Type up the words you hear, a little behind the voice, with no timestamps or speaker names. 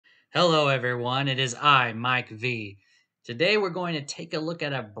Hello, everyone. It is I, Mike V. Today, we're going to take a look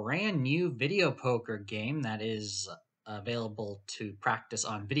at a brand new video poker game that is available to practice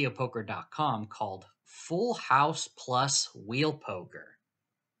on videopoker.com called Full House Plus Wheel Poker.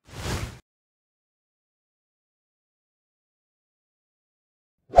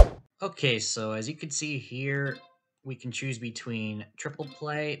 Okay, so as you can see here, we can choose between triple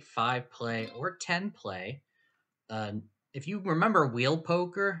play, 5 play, or 10 play. Uh, if you remember wheel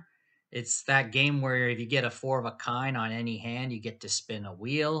poker, it's that game where if you get a four of a kind on any hand, you get to spin a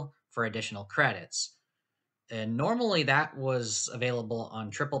wheel for additional credits. And normally that was available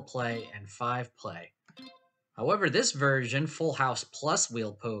on triple play and 5 play. However, this version, Full House Plus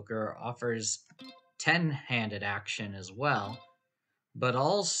Wheel Poker, offers 10-handed action as well. But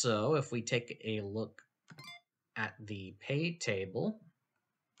also, if we take a look at the pay table,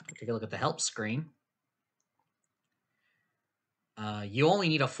 take a look at the help screen, you only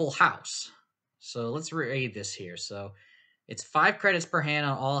need a full house. So let's read this here. So it's 5 credits per hand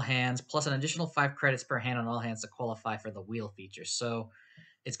on all hands, plus an additional 5 credits per hand on all hands to qualify for the wheel feature. So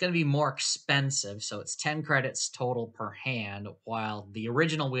it's going to be more expensive. So it's 10 credits total per hand, while the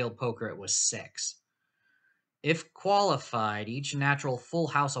original wheel poker, it was 6. If qualified, each natural full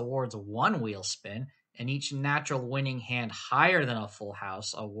house awards 1 wheel spin, and each natural winning hand higher than a full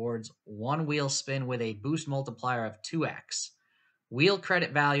house awards 1 wheel spin with a boost multiplier of 2x. Wheel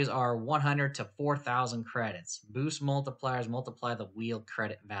credit values are 100 to 4,000 credits. Boost multipliers multiply the wheel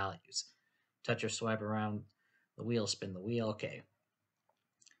credit values. Touch or swipe around the wheel, spin the wheel. Okay.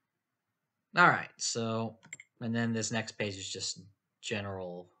 All right. So, and then this next page is just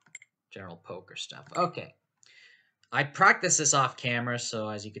general poker stuff. Okay. I practiced this off camera, so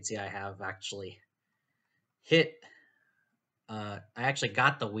as you can see, I have actually hit. I actually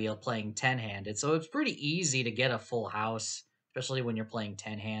got the wheel playing 10-handed, so it's pretty easy to get a full house, especially when you're playing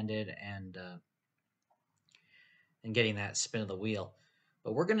 10-handed and getting that spin of the wheel.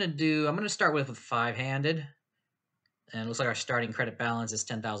 But I'm gonna start with 5-handed, and it looks like our starting credit balance is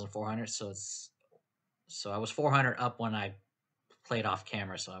 10,400. So I was 400 up when I played off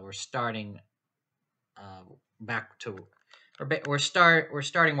camera. So we're starting back to we're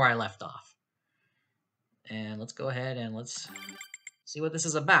starting where I left off, and let's go ahead and let's see what this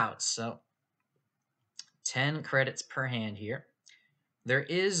is about. So 10 credits per hand here. There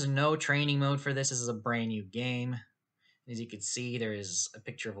is no training mode for this. This is a brand new game. As you can see, there is a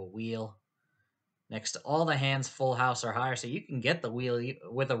picture of a wheel next to all the hands full house or higher, so you can get the wheel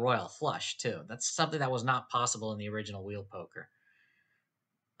with a royal flush too. That's something that was not possible in the original wheel poker.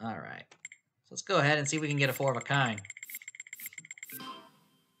 All right, so let's go ahead and see if we can get a four of a kind.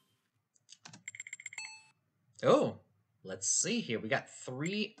 Oh, let's see here. We got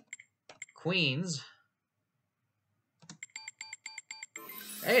 3 queens.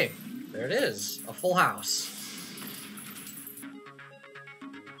 Hey, there it is, a full house.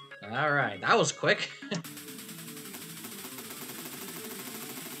 All right, that was quick.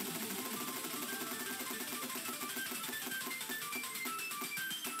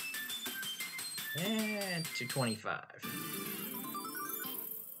 And 225.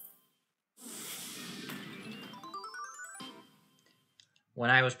 When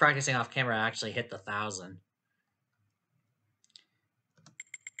I was practicing off camera, I actually hit the 1,000.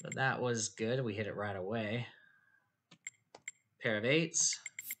 But that was good. We hit it right away. Pair of 8s.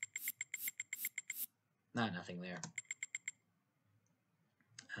 Nothing there.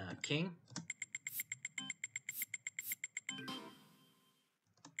 King.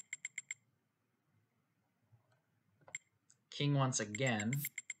 King once again.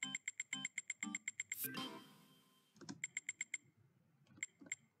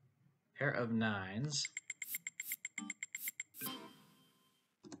 Pair of 9s.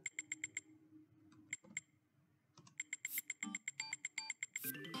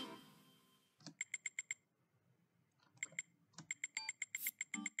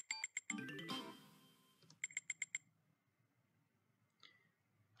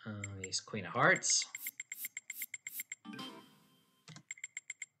 Ace Queen of Hearts.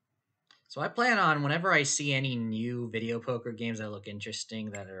 So I plan on, whenever I see any new video poker games that look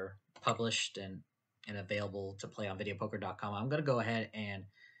interesting that are published and available to play on videopoker.com, I'm going to go ahead and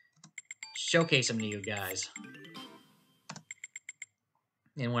showcase them to you guys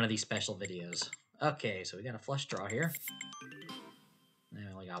in one of these special videos. Okay, so we got a flush draw here. And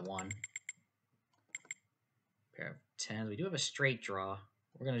I only got 1. Pair of 10s. We do have a straight draw.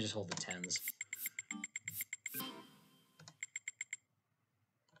 We're going to just hold the 10s.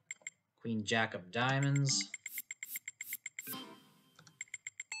 Queen, Jack of diamonds.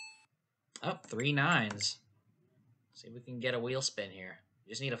 Oh, 3 9s. See if we can get a wheel spin here.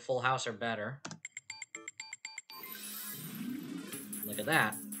 You just need a full house or better. Look at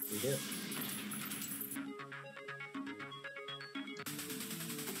that. We do.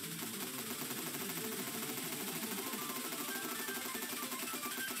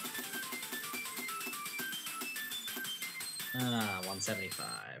 Ah, 175.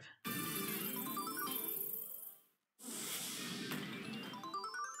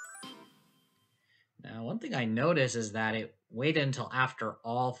 Now, one thing I noticed is that it waited until after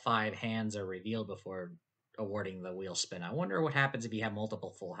all 5 hands are revealed before awarding the wheel spin. I wonder what happens if you have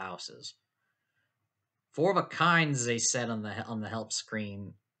multiple full houses. 4 of a kinds, they said on the help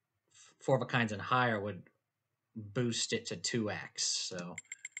screen, 4 of a kinds and higher would boost it to 2x. So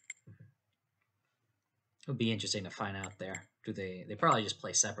it would be interesting to find out there. Do they probably just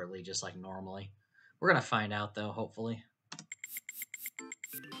play separately, just like normally. We're gonna find out though, hopefully.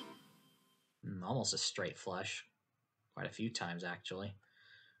 Almost a straight flush. Quite a few times, actually.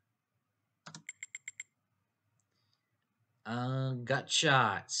 Gut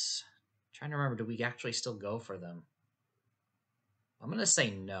shots. Trying to remember, do we actually still go for them? I'm going to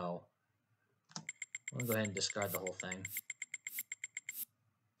say no. I'm going to go ahead and discard the whole thing.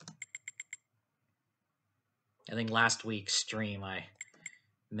 I think last week's stream I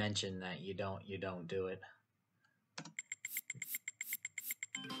mentioned that you don't do it.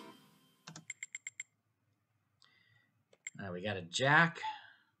 We got a jack.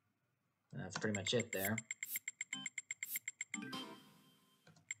 That's pretty much it there.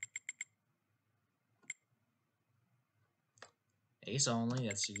 Ace only,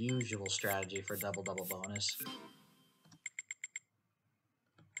 that's the usual strategy for double-double bonus.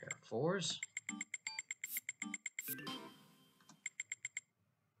 Pair of 4s.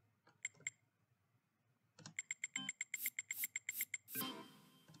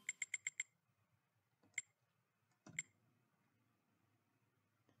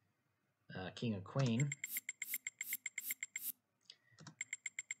 King and queen.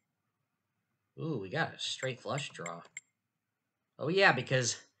 Ooh, we got a straight flush draw. Oh yeah,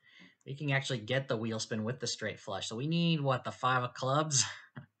 because we can actually get the wheel spin with the straight flush. So we need, what, the 5 of clubs?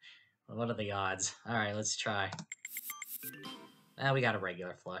 What are the odds? Alright, let's try. We got a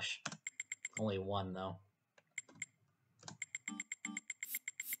regular flush. Only 1, though.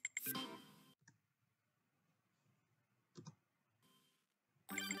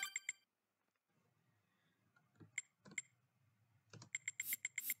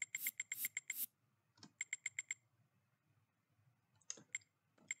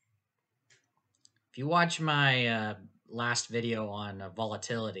 If you watch my last video on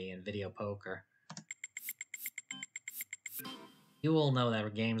volatility and video poker, you will know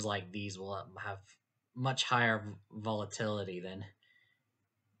that games like these will have much higher volatility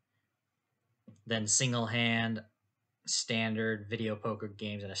than single hand standard video poker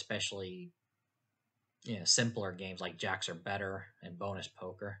games, and especially simpler games like jacks or better and bonus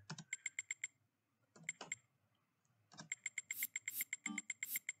poker.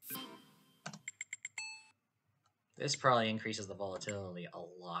 This probably increases the volatility a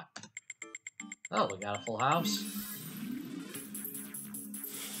lot. Oh, we got a full house.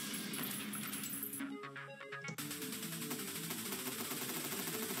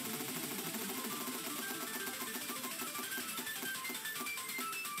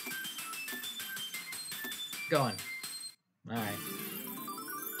 Going. All right.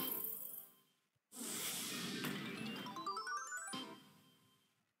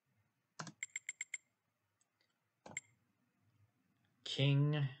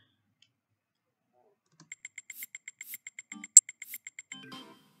 King.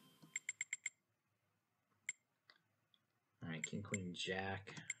 All right, king, queen,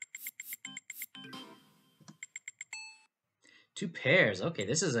 jack. 2 pairs. Okay,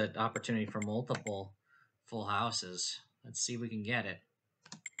 this is an opportunity for multiple full houses. Let's see if we can get it.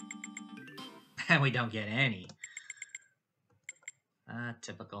 And we don't get any.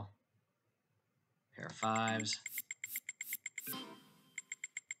 Typical. Pair of 5s.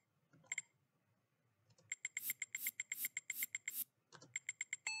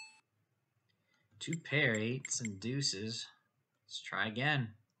 Two pair 8s and deuces. Let's try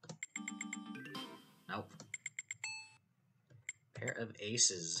again. Nope. Pair of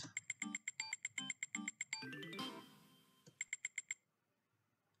aces.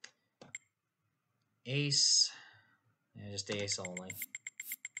 Ace. Yeah, just ace only.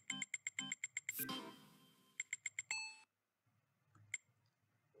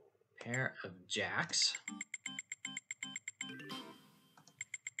 Pair of jacks.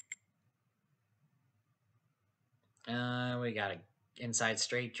 We got a inside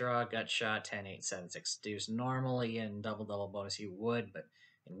straight draw, gut shot, 10, 8, 7, 6 deuce. Normally in double bonus you would, but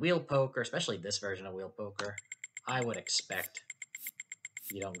in wheel poker, especially this version of wheel poker, I would expect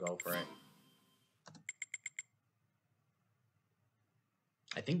you don't go for it.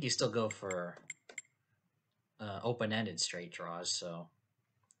 I think you still go for open-ended straight draws, so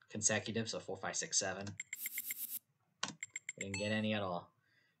consecutive, so 4, 5, 6, 7. Didn't get any at all.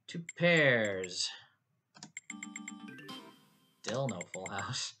 2 pairs. Still no full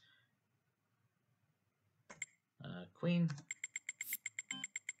house. Queen.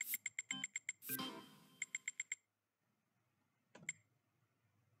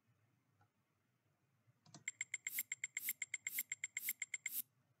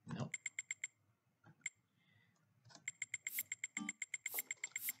 Nope.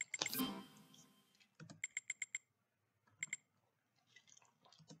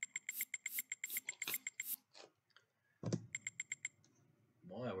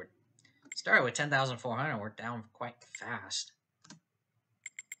 Boy, we're started with 10,400. We're down quite fast.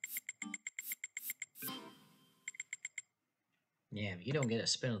 Yeah, if you don't get a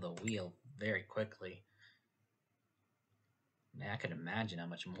spin of the wheel very quickly, man, I could imagine how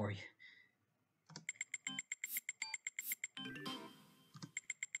much more you...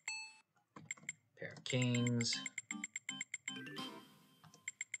 Pair of kings.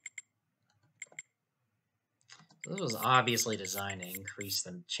 This was obviously designed to increase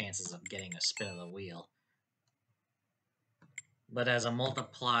the chances of getting a spin of the wheel. But as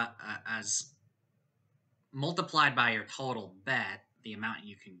multiplied by your total bet, the amount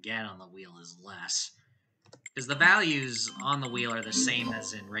you can get on the wheel is less. Because the values on the wheel are the same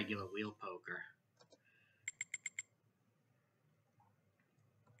as in regular wheel poker.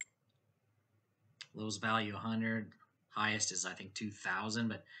 Lowest value 100, highest is I think 2,000,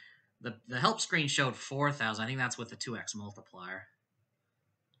 but the help screen showed 4,000. I think that's with the 2x multiplier.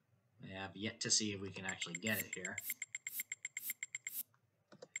 I have yet to see if we can actually get it here.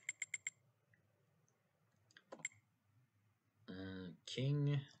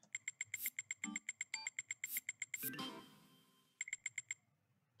 King.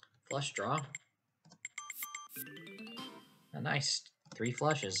 Flush draw. Nice. 3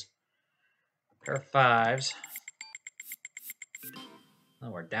 flushes. Pair of 5s. Oh,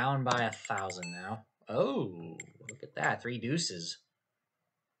 we're down by 1,000 now. Oh, look at that. 3 deuces.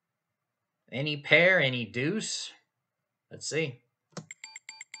 Any pair, any deuce? Let's see.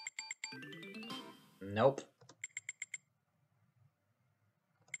 Nope.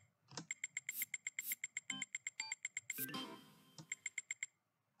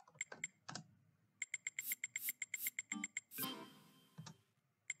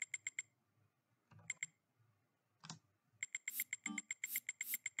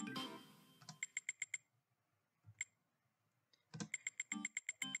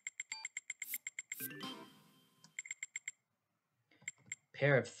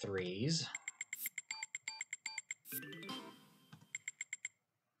 Pair of 3s.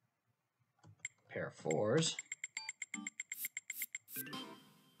 Pair of 4s.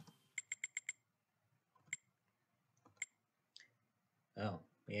 Oh,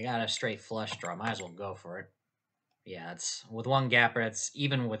 you got a straight flush draw. Might as well go for it. Yeah, it's with 1 gapper. It's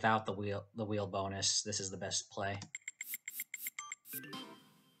even without the wheel bonus. This is the best play.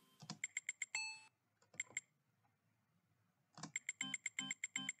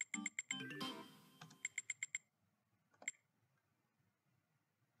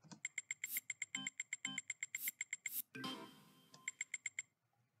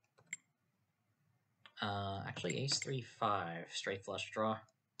 Actually, ace 3 5 straight flush draw.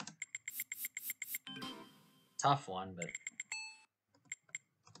 Tough one, but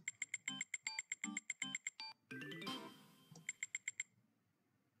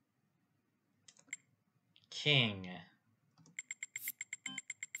king.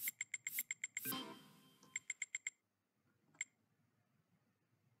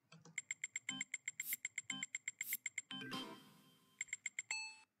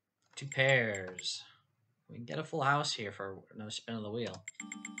 Two pairs. We can get a full house here for another spin of the wheel.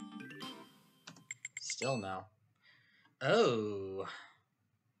 Still no. Oh.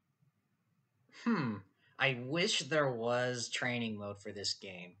 I wish there was training mode for this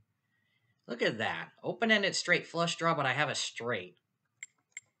game. Look at that. Open-ended straight flush draw, but I have a straight.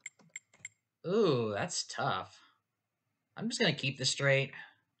 Ooh, that's tough. I'm just gonna keep the straight.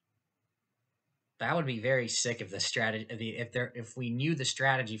 That would be very sick if the strategy, if we knew the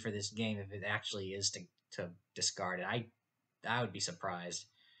strategy for this game, if it actually is to discard it. I would be surprised,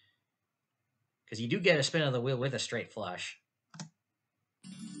 because you do get a spin of the wheel with a straight flush.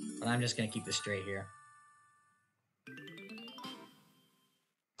 But I'm just gonna keep the straight here.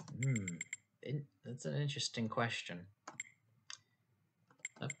 That's an interesting question.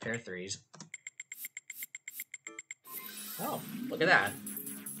 Oh, pair of threes. Oh, look at that.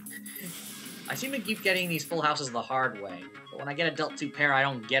 I seem to keep getting these full houses the hard way, but when I get a dealt 2 pair, I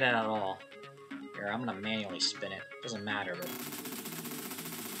don't get it at all. Here, I'm gonna manually spin it. Doesn't matter, but...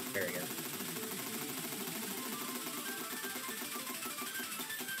 There we go.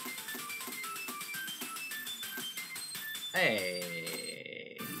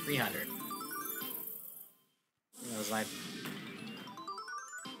 Hey, 300. That was my... I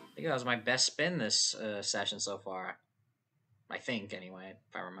think that was my best spin this session so far. I think, anyway,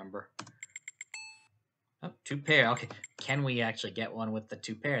 if I remember. Oh, 2 pair. Okay, can we actually get one with the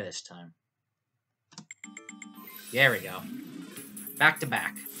 2 pair this time? There we go. Back to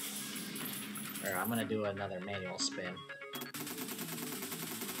back. Or I'm gonna do another manual spin.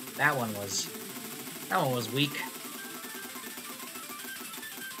 That one was weak.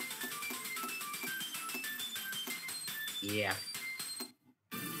 Yeah.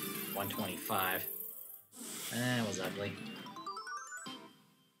 125. That was ugly.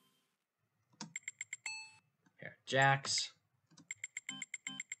 Pair of jacks.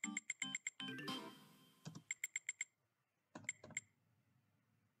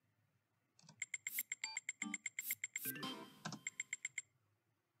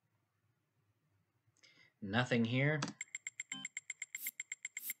 Nothing here.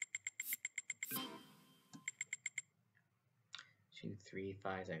 2, 3,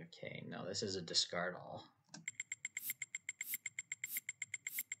 5. Okay, no, this is a discard all.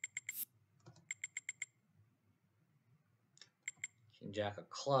 King Jack of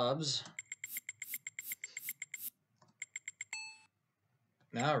clubs.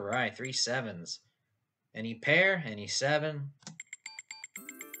 All right, 3 sevens. Any pair, any 7.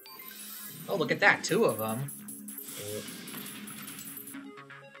 Oh, look at that, 2 of them.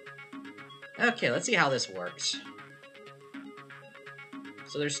 Okay, let's see how this works.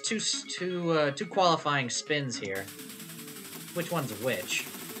 So there's two qualifying spins here. Which one's which?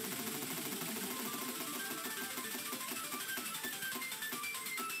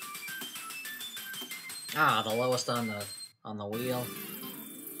 Ah, the lowest on the wheel.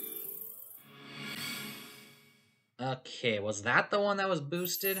 Okay, was that the one that was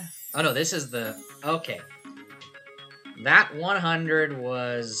boosted? Oh no, this is the... Okay. That 100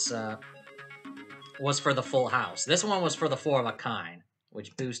 was for the full house. This one was for the 4 of a kind,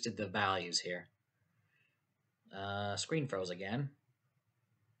 which boosted the values here. Screen froze again.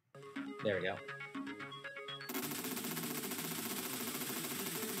 There we go.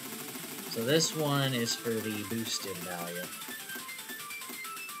 So this one is for the boosted value.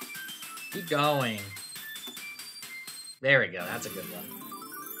 Keep going. There we go, that's a good one.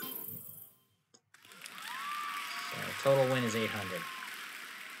 So total win is 800.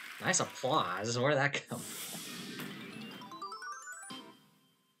 Nice applause, where did that come from?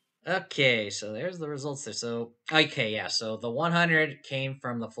 Okay, so there's the results there. So, okay, yeah, so the 100 came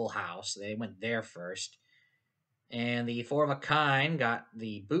from the full house. They went there first. And the 4 of a kind got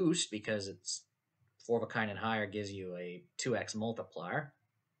the boost because it's 4 of a kind and higher gives you a 2x multiplier.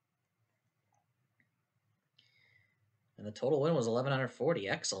 And the total win was 1140.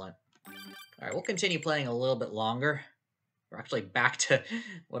 Excellent. All right, we'll continue playing a little bit longer. We're actually back to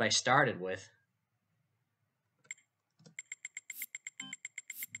what I started with.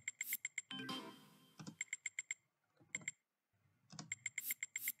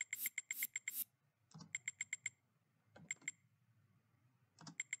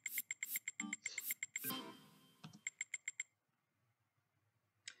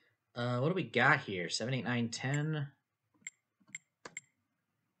 What do we got here? 7, 8, 9, 10.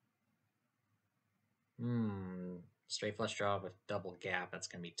 Straight flush draw with double gap. That's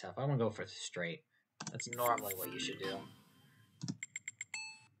going to be tough. I'm going to go for straight. That's normally what you should do.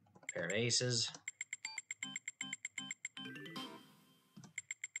 Pair of aces.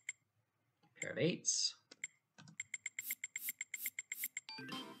 Pair of eights.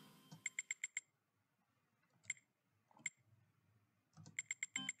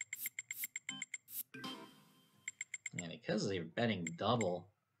 Yeah, because they're betting double,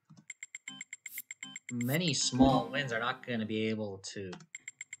 many small wins are not going to be able to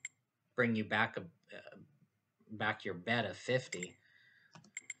bring you back your bet of 50.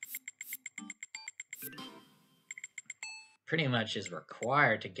 Pretty much is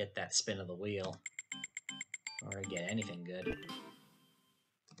required to get that spin of the wheel or to get anything good.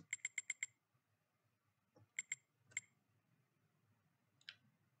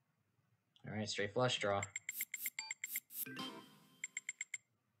 All right, straight flush draw.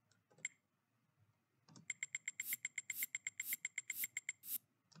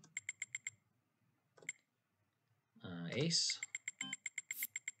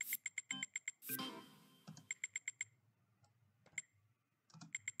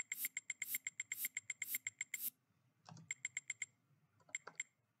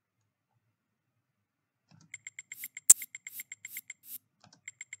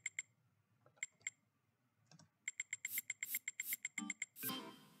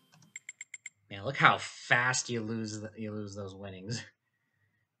 Man, look how fast you lose those winnings.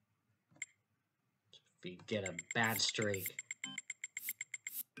 If you get a bad streak.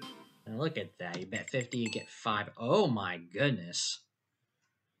 And look at that. You bet 50, you get 5. Oh my goodness.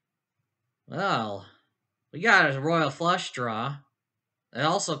 Well, we got a royal flush draw. It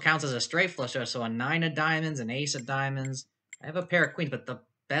also counts as a straight flush draw, so a 9 of diamonds, an ace of diamonds. I have a pair of queens, but the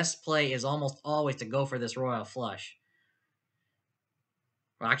best play is almost always to go for this royal flush.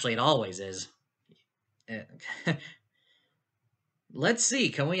 Well, actually, it always is. Let's see.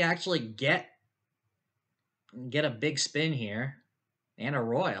 Can we actually get a big spin here? And a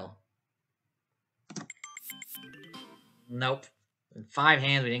royal. Nope. In 5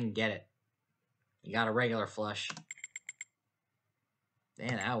 hands, we didn't get it. You got a regular flush.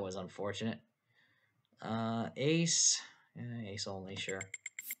 Man, that was unfortunate. Ace. Ace only, sure.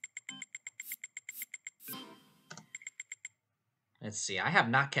 Let's see. I have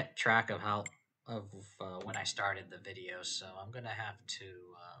not kept track of when I started the video, so I'm gonna have to.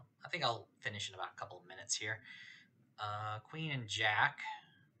 I think I'll finish in about a couple of minutes here. Queen and Jack.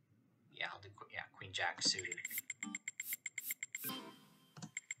 Yeah, I'll do. Yeah, Queen Jack suited.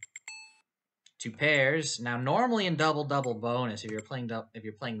 2 pairs. Now, normally in double bonus, if you're playing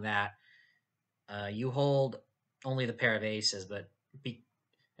that, you hold only the pair of aces,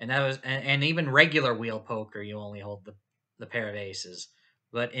 and even regular wheel poker, you only hold the pair of aces.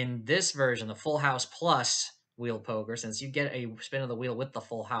 But in this version, the full house plus wheel poker, since you get a spin of the wheel with the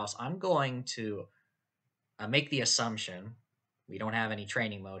full house, I'm going to make the assumption, we don't have any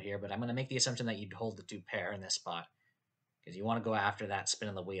training mode here, but I'm going to make the assumption that you'd hold the 2 pair in this spot, because you want to go after that spin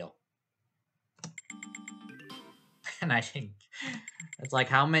of the wheel. And I think it's like,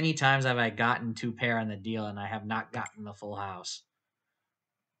 how many times have I gotten 2 pair on the deal and I have not gotten the full house?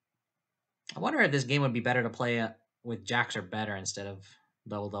 I wonder if this game would be better to play with jacks or better instead of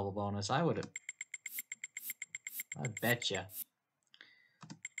double bonus. I bet you.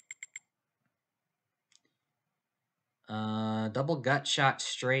 Double gut shot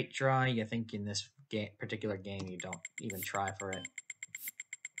straight draw. You think in this particular game you don't even try for it.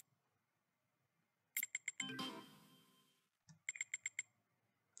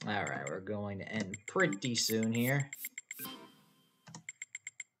 All right, we're going to end pretty soon here.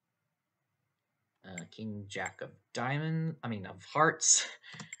 King Jack of hearts.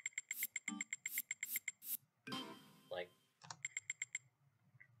 like,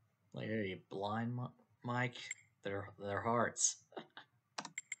 are you blind, Mike? They're hearts.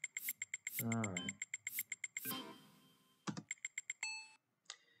 All right.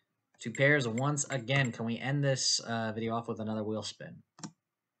 2 pairs once again. Can we end this video off with another wheel spin?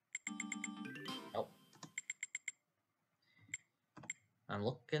 Nope. I'm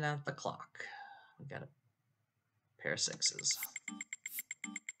looking at the clock. We got a pair of 6s.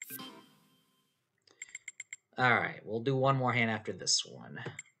 All right, we'll do one more hand after this one.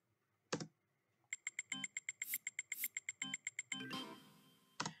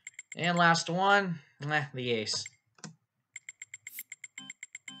 And last one, the ace.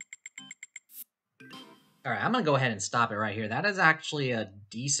 All right, I'm going to go ahead and stop it right here. That is actually a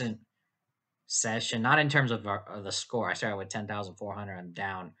decent session, not in terms of the score. I started with 10,400. I'm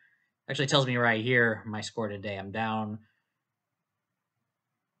down. Actually tells me right here my score today. I'm down.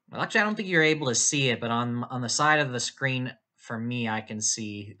 Well, actually, I don't think you're able to see it, but on the side of the screen for me, I can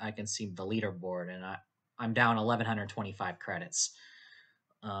see the leaderboard, and I'm down 1,125 credits.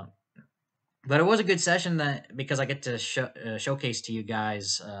 But it was a good session because I get to showcase to you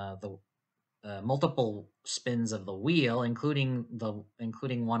guys the multiple spins of the wheel, including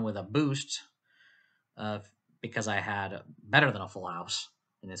one with a boost, because I had better than a full house.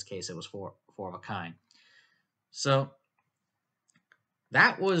 In this case, it was four of a kind. So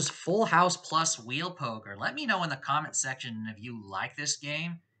that was Full House plus Wheel Poker. Let me know in the comment section if you like this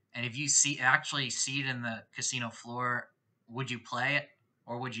game, and if you actually see it in the casino floor, would you play it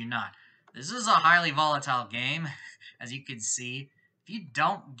or would you not? This is a highly volatile game, as you can see. If you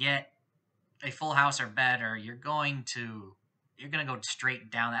don't get a full house or better, you're going to go straight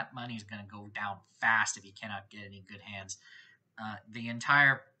down. That money is going to go down fast if you cannot get any good hands. The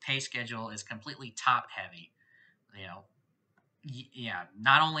entire pay schedule is completely top heavy. Yeah,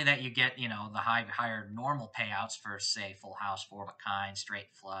 not only that you get, the higher normal payouts for, say, full house, 4 of a kind,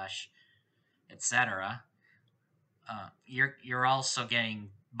 straight flush, etc. You're also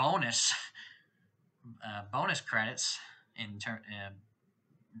getting bonus credits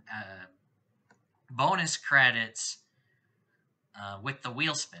bonus credits with the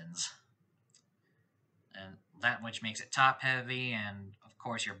wheel spins, and that which makes it top heavy. And of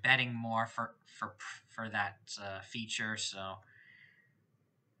course, you're betting more for that feature. So,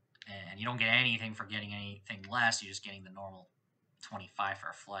 and you don't get anything for getting anything less. You're just getting the normal 25 for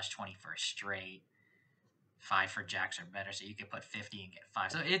a flush, 20 for a straight, 5 for jacks or better. So you could put 50 and get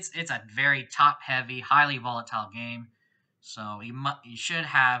 5. So it's a very top heavy, highly volatile game. So you should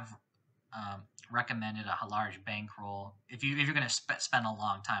have recommended a large bankroll if you're going to spend a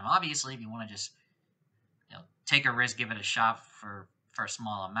long time. Obviously, if you want to just take a risk, give it a shot for a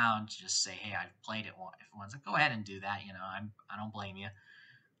small amount, just say, hey, I've played it once. Go ahead and do that. I don't blame you.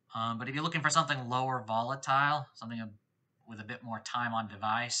 But if you're looking for something lower volatile, something with a bit more time on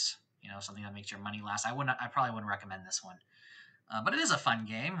device, something that makes your money last, I probably wouldn't recommend this one. But it is a fun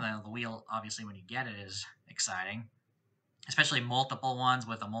game. The wheel, obviously, when you get it, is exciting, especially multiple ones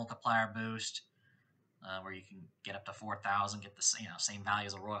with a multiplier boost, where you can get up to 4,000, get the same value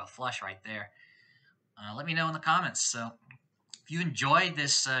as a royal flush right there. Let me know in the comments. So if you enjoyed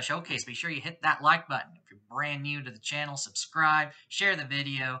this showcase, be sure you hit that like button. If you're brand new to the channel, subscribe, share the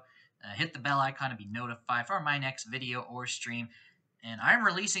video, hit the bell icon to be notified for my next video or stream. And I'm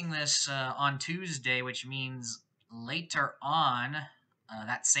releasing this on Tuesday, which means later on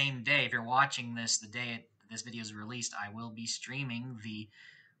that same day, if you're watching this the day this video is released, I will be streaming the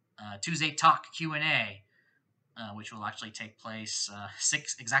Tuesday Talk Q&A, which will actually take place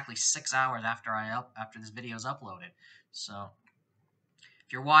exactly 6 hours after this video is uploaded. So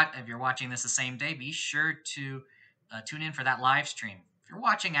if you're watching this the same day, be sure to tune in for that live stream. If you're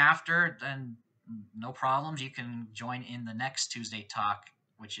watching after, then no problems. You can join in the next Tuesday Talk,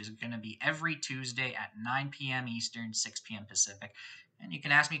 which is going to be every Tuesday at 9 p.m. Eastern, 6 p.m. Pacific. And you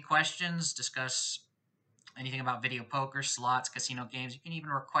can ask me questions, discuss anything about video poker, slots, casino games. You can even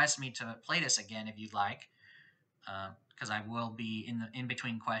request me to play this again if you'd like, because I will be in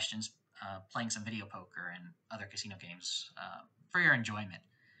between questions playing some video poker and other casino games for your enjoyment.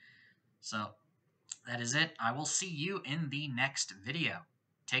 So that is it. I will see you in the next video.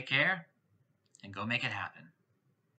 Take care and go make it happen.